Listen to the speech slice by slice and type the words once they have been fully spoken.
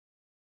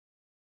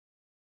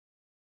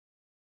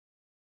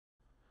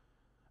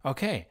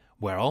Okay,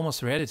 we're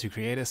almost ready to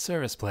create a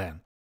service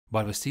plan,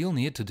 but we still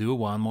need to do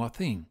one more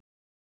thing.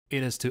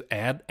 It is to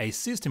add a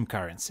system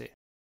currency.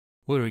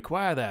 We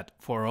require that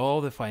for all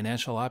the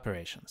financial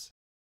operations.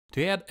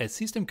 To add a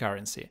system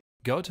currency,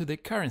 go to the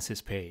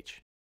Currencies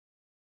page.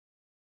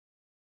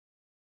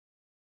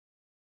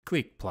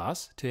 Click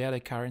plus to add a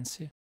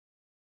currency.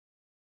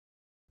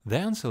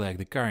 Then select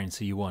the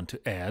currency you want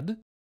to add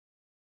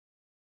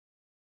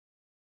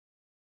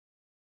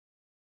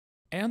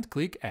and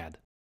click Add.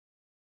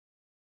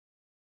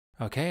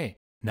 Okay,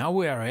 now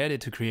we are ready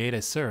to create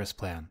a service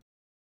plan.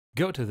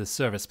 Go to the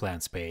Service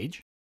Plans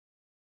page.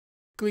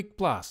 Click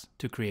plus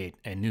to create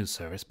a new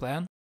service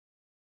plan.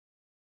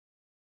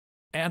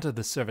 Enter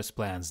the service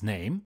plan's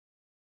name.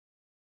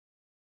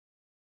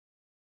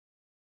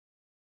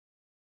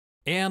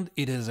 And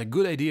it is a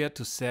good idea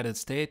to set its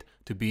state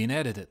to being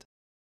edited.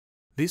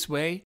 This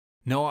way,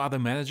 no other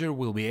manager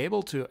will be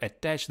able to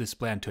attach this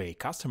plan to a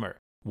customer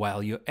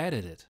while you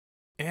edit it.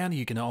 And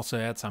you can also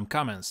add some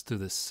comments to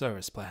this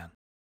service plan.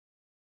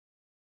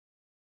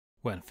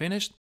 When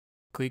finished,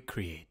 click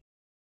Create.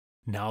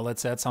 Now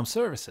let's add some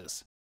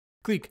services.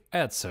 Click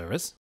Add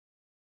Service.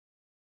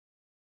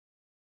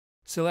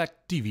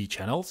 Select TV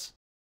channels.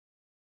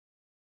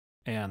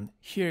 And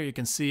here you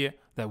can see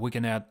that we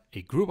can add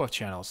a group of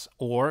channels,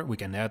 or we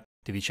can add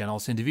TV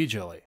channels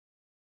individually.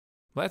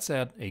 Let's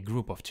add a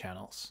group of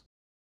channels.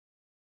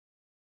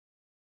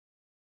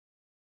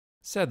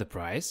 Set the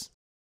price.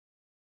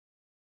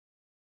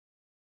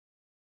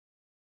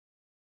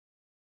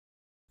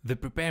 The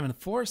Prepayment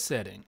For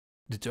setting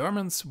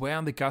determines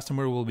when the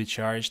customer will be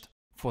charged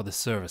for the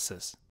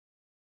services.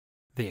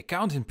 The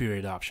Accounting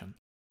Period option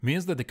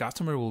means that the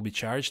customer will be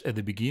charged at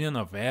the beginning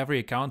of every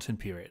accounting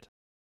period.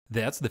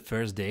 That's the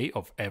first day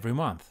of every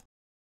month.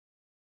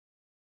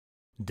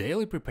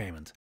 Daily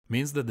Prepayment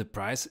means that the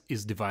price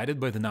is divided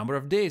by the number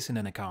of days in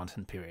an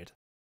accounting period,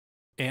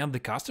 and the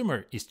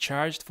customer is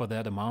charged for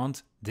that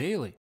amount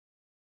daily.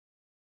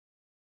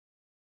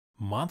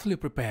 Monthly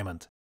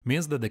Prepayment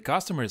means that the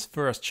customer is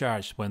first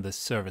charged when the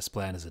service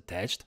plan is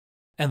attached,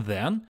 and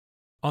then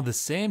on the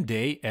same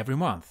day every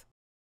month.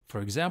 For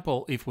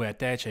example, if we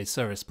attach a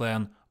service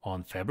plan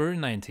on February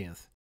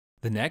 19th,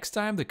 the next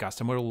time the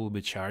customer will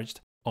be charged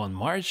on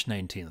March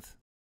 19th.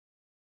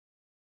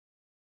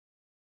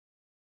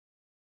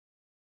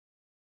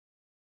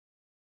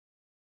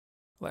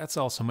 Let's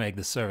also make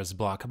the service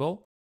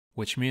blockable,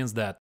 which means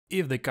that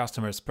if the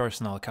customer's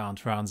personal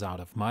account runs out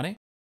of money,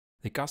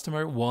 the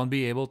customer won't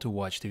be able to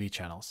watch TV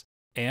channels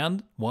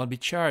and won't be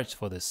charged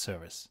for this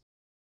service.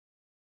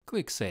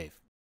 Click Save.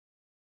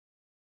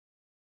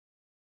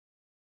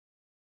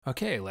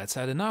 Okay, let's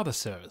add another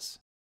service.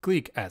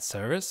 Click Add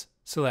Service,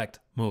 select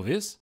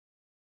Movies.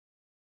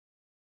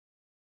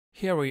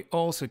 Here we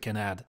also can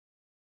add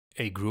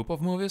a group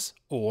of movies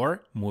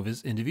or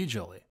movies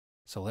individually.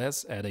 So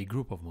let's add a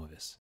group of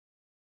movies.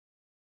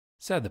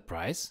 Set the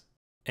price.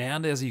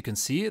 And as you can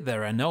see,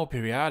 there are no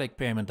periodic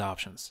payment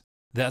options.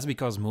 That's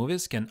because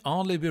movies can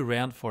only be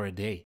rented for a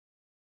day.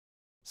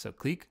 So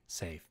click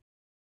Save.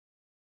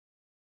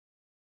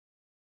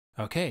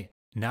 Okay,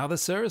 now the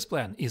service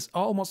plan is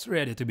almost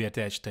ready to be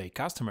attached to a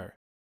customer.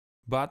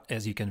 But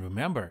as you can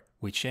remember,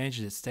 we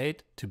changed its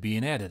state to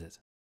being edited.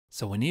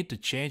 So we need to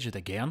change it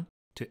again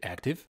to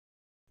Active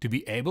to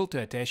be able to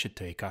attach it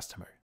to a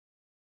customer.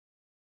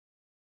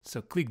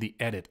 So click the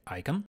Edit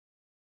icon,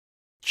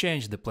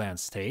 change the plan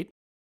state,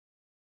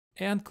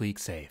 and click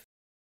Save.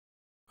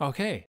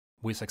 Okay,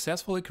 we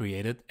successfully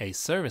created a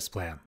service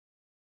plan.